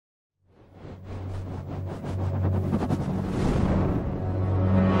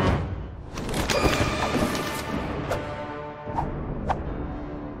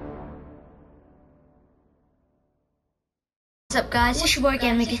What's up guys, it's your boy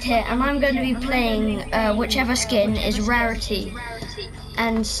GameMaker here, and I'm going to be playing whichever skin is rarity.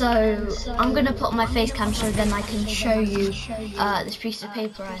 And so I'm going to put on my face cam so then I can show you this piece of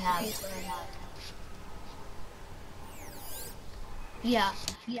paper I have. Yeah,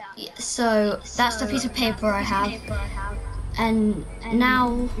 so that's the piece of paper I have. And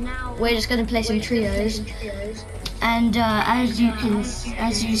now we're just going to play some trios. And as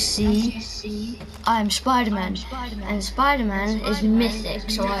you see, I'm Spider-Man, and Spider-Man is mythic,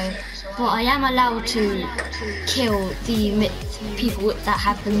 but I am allowed to kill the people that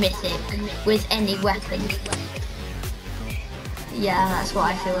have the mythic with any weapon. Yeah, that's what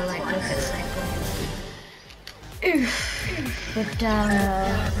I feel like. Look at it. But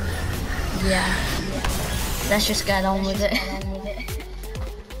yeah, let's just get on with it.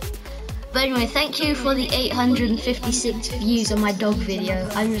 But anyway, thank you for the 856 views on my dog video.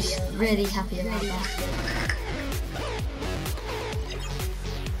 I'm just really happy about that.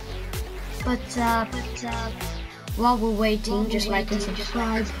 But while we're waiting, just like and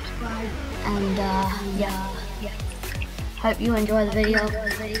subscribe. And yeah, hope you enjoy the video. Be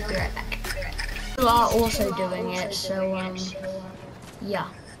right back. You are also doing it, so yeah.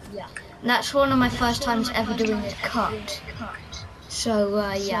 And that's one of my first times ever doing a cut. So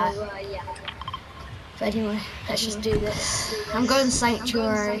yeah. But anyway, let's just do this. I'm going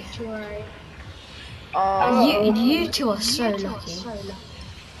Sanctuary. You two are so lucky.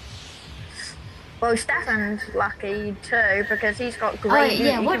 Well, Stefan's lucky too because he's got grey. Oh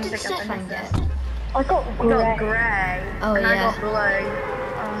yeah, what did Stefan get? I got grey. Oh and yeah. I got blue.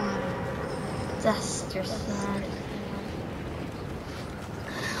 That's just sad.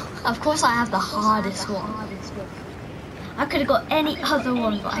 Of course I have the hardest one. I could have got any other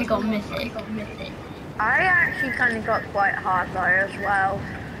one, but I got mythic. I actually kind of got quite hard though as well.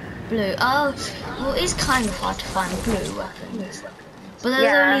 Blue. Oh, well, it's kind of hard to find blue weapons. But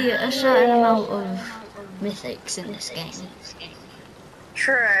there's only a certain amount of mythics in this game.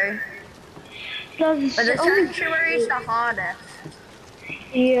 True. But the Sanctuary is the hardest.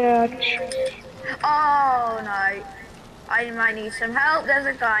 Yeah. Oh no. I might need some help. There's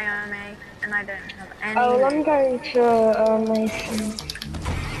a guy on me, and I don't have any. Oh, I'm going to Mason.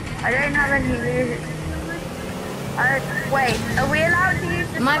 I don't have any music. Wait, are we allowed to use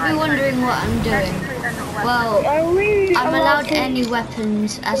this? You might be wondering what I'm doing. Well, I'm allowed any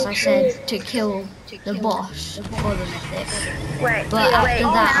weapons, as I said, to kill the boss or the mythic. Wait, but after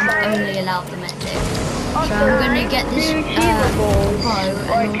that, I'm only allowed the mythic. So I'm going to get this bow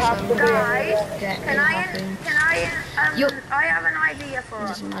and also guys, get can I have an idea for us.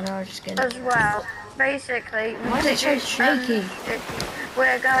 Doesn't matter, I'll just get it. As well. Basically, why is it so shaky?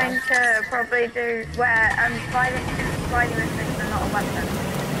 We're going to probably do where fighting mythics are not a weapon.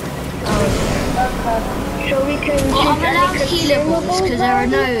 So we can I'm allowed healables because there are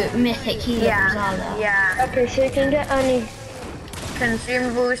no mythic healables, are there? Yeah. Okay, so you can get any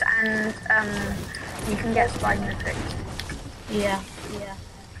consumables and you can get spider mythics. Yeah.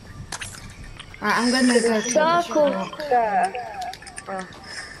 Alright, I'm gonna go to circle there.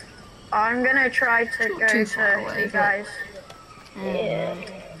 I'm gonna try to go to you guys. Yeah.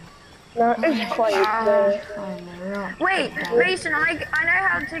 No, it's quite there. Wait, Mason, I know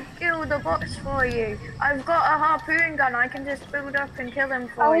how to kill the bots for you. I've got a harpoon gun. I can just build up and kill them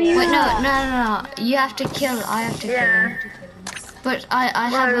for you. Wait, no. You have to kill. I have to kill him. But I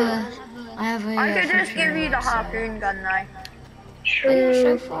have a. I could just give you the harpoon gun though. But you're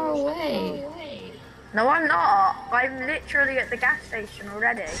so far away. No, I'm not. I'm literally at the gas station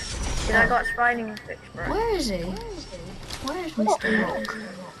already. Because I got spiding fix for it. Where is he? Where is Mr. Rock?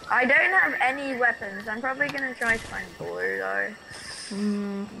 I don't have any weapons. I'm probably gonna try to find blue though.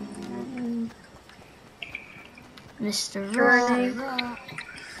 Mr. Rock.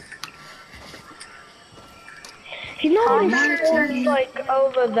 You know he's like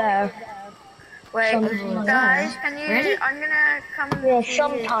over there. Wait, guys, can you? Ready? I'm gonna come. Yeah,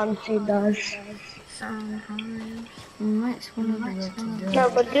 sometimes he does. Sometimes. It's one of the No,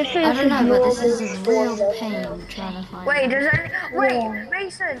 but this is I don't know, but this is a real pain trying to find. Wait,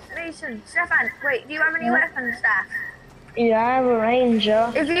 Mason, Stefan, wait, do you have any weapons, Steph? Yeah, I have a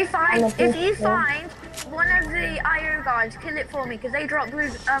ranger. If you find one of the IO guys, kill it for me, because they drop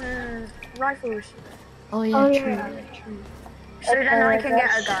blue rifles. Oh yeah, true. So then I can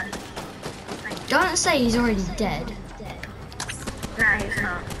get a gun. Don't say he's already dead. Nah, he's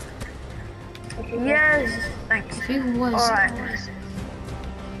not. Yes, thanks. If he was. Alright.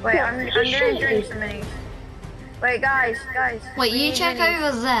 Wait, I'm gonna drink some minis. Wait, guys. Wait, you check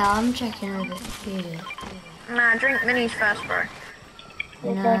over there. I'm checking over here. Nah, drink minis first, bro.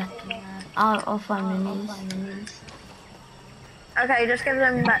 Nah. I'll find minis. Okay, just give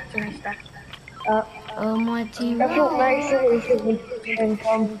them back to me, Steph. Oh my team. That's what Mason is giving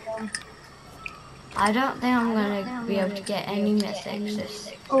from. I don't think I'm gonna be able to get any mythics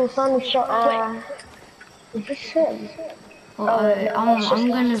this. Oh, someone shot. Is this him? I'm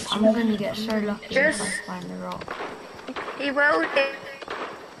gonna get so lucky if I find the rock. He will.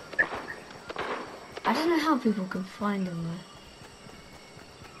 I don't know how people can find him though.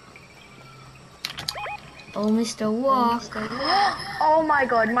 Oh, Mr. Walk. Oh my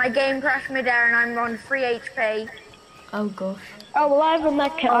god, my game crashed midair and I'm on 3 HP. Oh gosh. Oh, well, I have a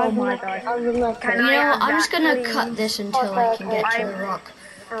medkit. Oh my god. You know what? I'm just gonna cut this until I can get to a rock.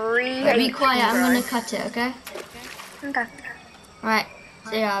 3 Be quiet. I'm gonna cut it. Okay. Okay. Right.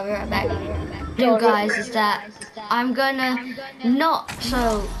 So yeah, I'll be right back. You guys, is that I'm gonna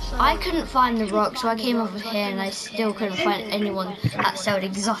so I couldn't find the rock, so I came over here and I still couldn't find anyone that sold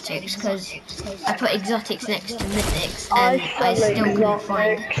exotics because I put exotics next to mythics and I still couldn't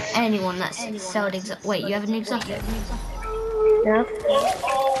find anyone that sold exotics. Wait, you have an exotic? Yeah.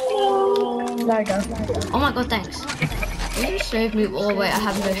 There you go. Oh my god, thanks. You saved me. Oh wait, I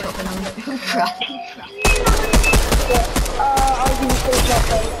have no shotgun. I'm crap. I'll give you 3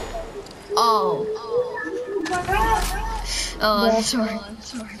 shotguns. Oh, sorry.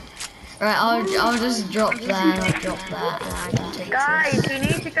 Right, I'll just drop that and I'll drop that and I can take Guys, this. you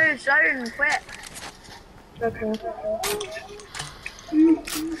need to go zone, quick. Okay.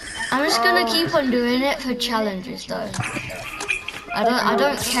 I'm just gonna keep on doing it for challenges though. I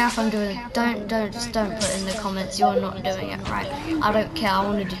don't care if I'm doing it. Don't put in the comments you're not doing it right. I don't care, I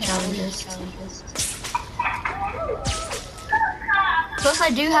wanna do challenges. Plus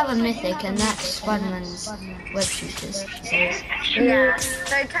I do have a mythic and that's Spider-Man's web shooters. So. Yeah,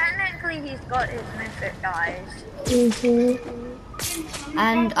 so technically he's got his mythic, guys.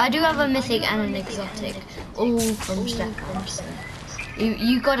 And I do have a mythic and an exotic, all from Stefan. So.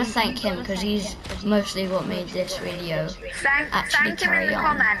 You gotta thank him because he's mostly what made this video actually Thank him in the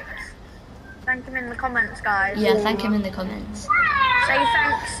comments. Thank him in the comments, guys. Yeah, thank him in the comments. Say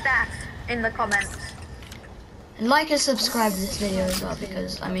thanks, Steph, in the comments. And like and subscribe to this video as well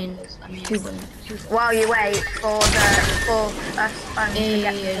because I mean, who wouldn't? While you wait for us to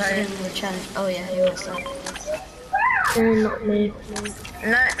get the zone. Challenge. Oh yeah, he was that. Not me.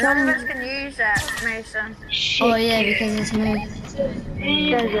 None of us can use it, Mason. Oh yeah, because it's me.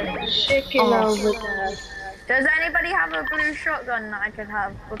 There's a chicken over there. Does anybody have a blue shotgun that I could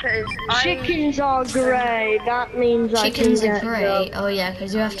have? Because Chickens are grey. That means chickens I can are get grey. them. Oh yeah,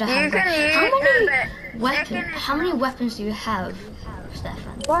 because you have to have. How many weapons do you have,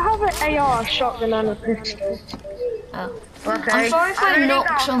 Stefan? Well, I have an AR, shotgun, and a pistol. Oh. Okay. I'm sorry if I only knock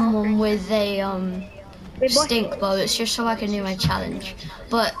got- someone with a stink bow. It's just so I can do my challenge.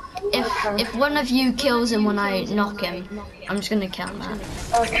 But if one of you kills him when I knock him, I'm just gonna count that.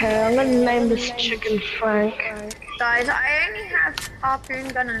 Okay, I'm gonna name this chicken Frank. Guys, I only have harpoon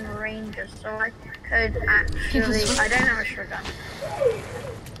gun and ranger, so I could actually. I don't have a shotgun.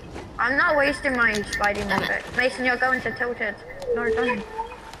 I'm not wasting my Spidey mythic. Mason, you're going to tilted. No, don't.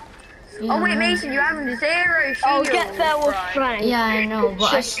 Yeah. Oh wait, Mason, you have 0 shield. I'll get there with Frank. Yeah, I know,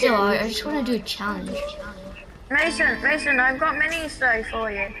 but I just want to do a challenge. Mason, I've got minis though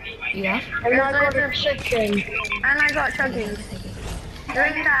for you. Yeah? And I got a chicken. And I got chuggies.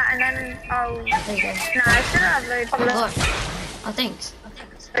 Drink that and then I'll... There you go. No, I still have loads Oh, more. look. Oh, thanks.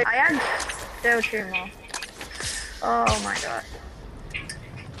 I had still 2 more. Oh my god.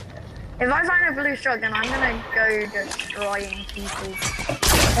 If I find a blue shotgun, I'm gonna go destroying people.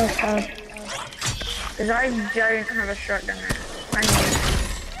 Okay. Because I don't have a shotgun now.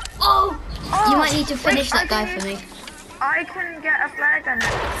 Oh! Oh, You might need to finish wait, that guy for me. I can get a flare gun now.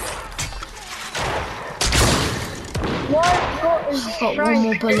 What I've got is I've got one Frank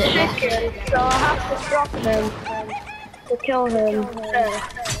more bullet the left. chicken, so I'll have to drop him to kill him. There.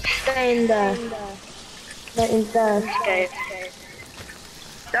 Stay in there. Let him there escape.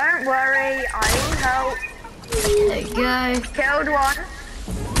 Don't worry, I will help. There you go. Killed one.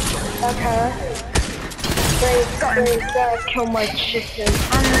 Okay. They kill my chicken.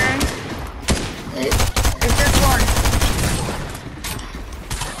 On there. It's just one.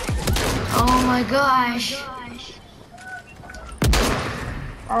 Oh my gosh.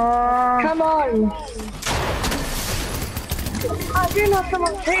 Oh. Come on. I do know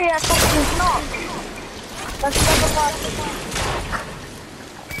someone's here. I thought he was not. Let's never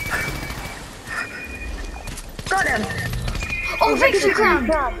Got him. Oh, thanks for crown.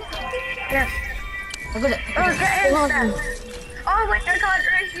 Yes. I got it. Oh, get in there. Oh, wait, I can't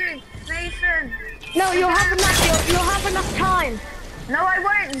race you. Mason. No, you'll have enough time. No, I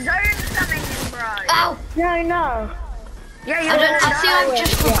won't. Zone's coming in, bro. Ow! Yeah, I know. Yeah, you're I gonna think I die.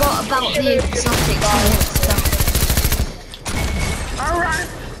 just forgot about the exotics and stuff. Alright,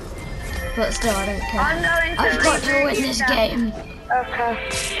 But still, I don't care. I'm going to I've got to reboot win you, this Steph. game.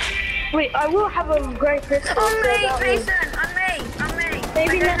 Okay. Wait, I will have a great pistol. On so me, that will- Mason, on me.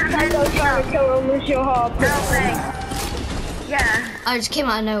 Maybe I don't next have time I'll any try to stuff. kill him with your harpoon. Help me. Yeah, I just came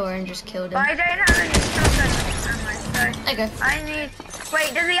out of nowhere and just killed but him. I don't have any shotgun ammo, so Okay. I need...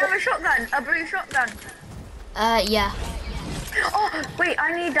 Wait, does he have a shotgun? A blue shotgun? Yeah. Oh, wait,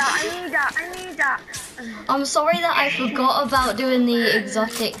 I need that. I'm sorry that I forgot about doing the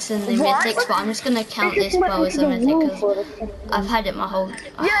exotics and the What? mythics, but I'm just gonna count It this just went bow as a into the mythic wall because for a second. I've had it my whole.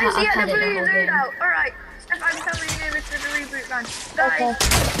 Yes, I've he had had a it the blue whole game. loadout. Alright, Steph, I'm coming over to the reboot run. Okay.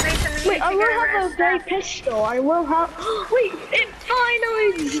 Guys, Mason, we Wait, need I to will get have a rest, great Steph. pistol. I will have. Wait, it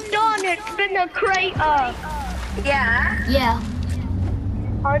finally's done. It's been a crater. Yeah. Yeah.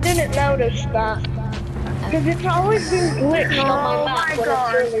 I didn't notice that. Because it's always been glitched on Oh my map, my but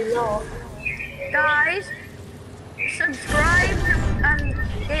God. it's really not. Guys, subscribe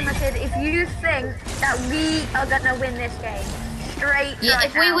Gamer Kid if you think that we are gonna win this game. Straight Yeah. right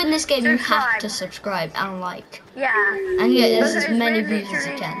If we now. win this game, you have Subscribe. to subscribe and like Yeah. and get as Because many we're views as you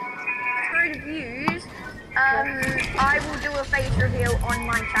literally can. 100 views. I will do a face reveal on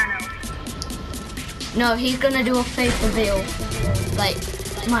my channel. No, he's gonna do a face reveal, like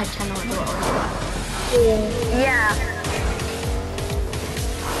my channel as well. Yeah.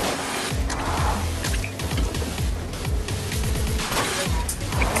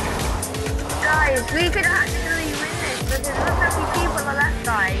 Guys, we could actually win this because look how many people are left,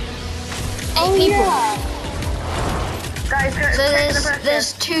 guys. 8 people. Guys, go So check the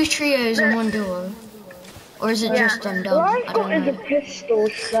there's process. 2 trios and 1 duo, or is it Yeah. just undone? What I I've got don't is a know. pistol,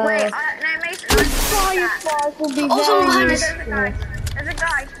 so. Wait, no, Mason, I need that. Fireflies will be Oh, someone behind very us. There's a guy. There's a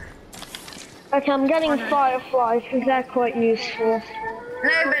guy. Okay, I'm getting fireflies because they're quite useful.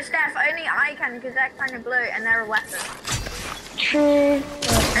 No, but Steph, only I can because they're kind of blue and they're a weapon. True.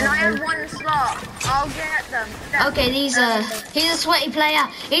 And I have 1 slot. I'll get them. Steph, Okay, he's a sweaty player.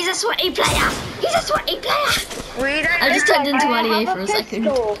 He's a sweaty player. He's a sweaty player. we don't I just know. turned into I Ali have for a second.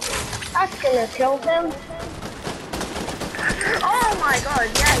 pistol. That's gonna kill them. Oh my god,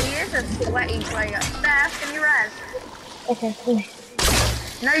 yeah, he is a sweaty player. Steph, can you res? Okay.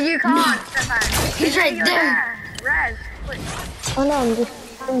 No, you can't, Stefan. He's right You're there. Res, quick. Oh no, I'm just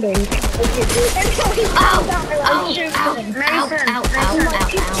standing. Ow! Ow! Ow! Mason, Ow! Ow! Ow! Mason. Ow! Ow!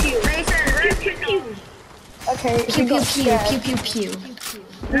 Mason, res. Pew pew. Okay, Pew he pew got pew scared. pew pew pew.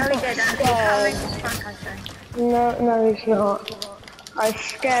 No, he didn't. He's coming front, I say. No, he's not. I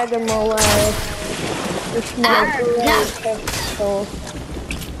scared him away. It's my No. pistol.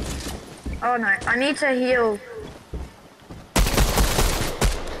 Oh no, I need to heal.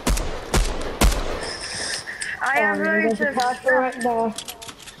 I have loads There's a of person stuff. right there.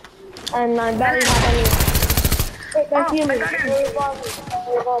 And I barely have any. Wait, there's Oh, humans. I got him.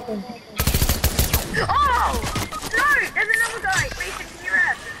 They're revolving. Oh! No! There's another guy! Mason, can you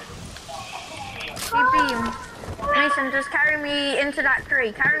res? He beam. Mason, just carry me into that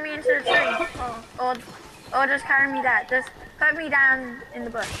tree. Carry me into the tree. Or just carry me there. Just put me down in the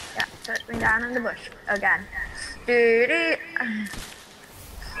bush. Yeah, put me down in the bush again. Doo-doo.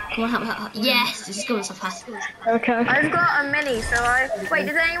 Come on, help. Yes, this is going so fast. Okay. I've got a mini, so wait,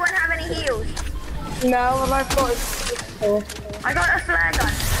 does anyone have any heals? No, what I've got is pistol. I got a flare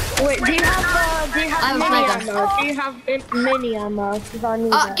gun. Wait, do you have I have mini flare gun. ammo? Do you have mini ammo? Because I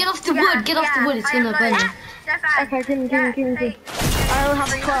need that. Get off the wood. Get off the wood. It's I gonna have burn loads. you. Stefan. Okay, give me. Hey. I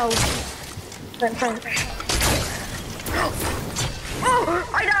only have 12. Thanks. Oh,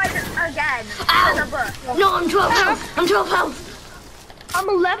 I died again. Ow. There's a bush. No, I'm 12 health. I'm 12 health. I'm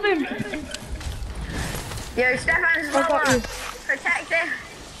 11. Yo, Stefan's I got lower. you. Protect him.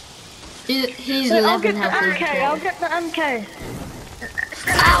 He's I'll 11 get the health. MK. I'll get the MK.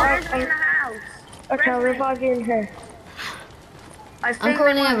 Stefan, where's me in the house? Okay, I'll revive you in here. I I'm think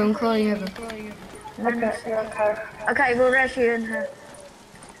crawling over. I'm crawling over. Okay. Okay, we'll rush you in here.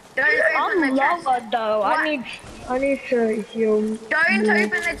 Don't open I'm the chest. lower though. What? I need to heal. Don't open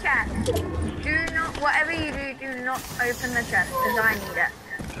the chest. Do not, whatever you do not open the chest, because I need it.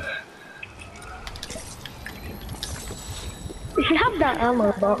 You should have that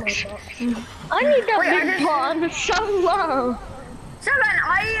ammo box. I need that Wait, I big just- pot. I'm so low. Stevan,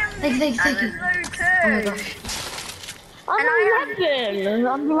 I am Thank you. I was low too. Oh my gosh. I'm 11.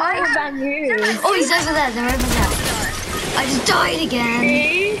 I'm lower than you. Oh, he's over there. They're over there. I just died again.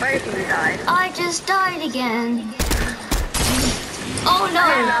 See? Both of you died. I just died again. Oh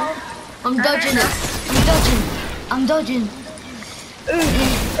no! I'm dodging it. I'm dodging.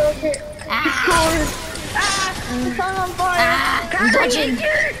 Okay. Ah. The sun on fire! I'm dodging.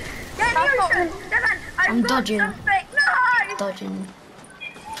 I'm dodging. Something. No! Dodging.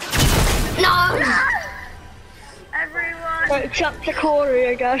 No! Everyone. Right, it's up to Corey,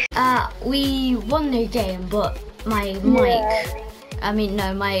 I guess. We won the game, but my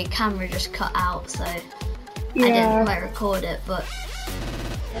my camera just cut out, so I didn't quite record it, but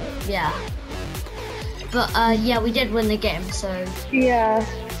yeah. But yeah, we did win the game, so Yeah.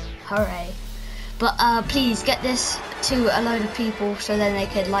 hooray. But please get this to a load of people so then they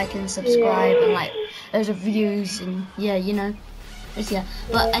could like and subscribe and like loads of views and yeah, you know. Just, yeah.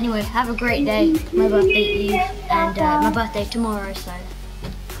 But anyway, have a great day. My birthday eve and my birthday tomorrow, so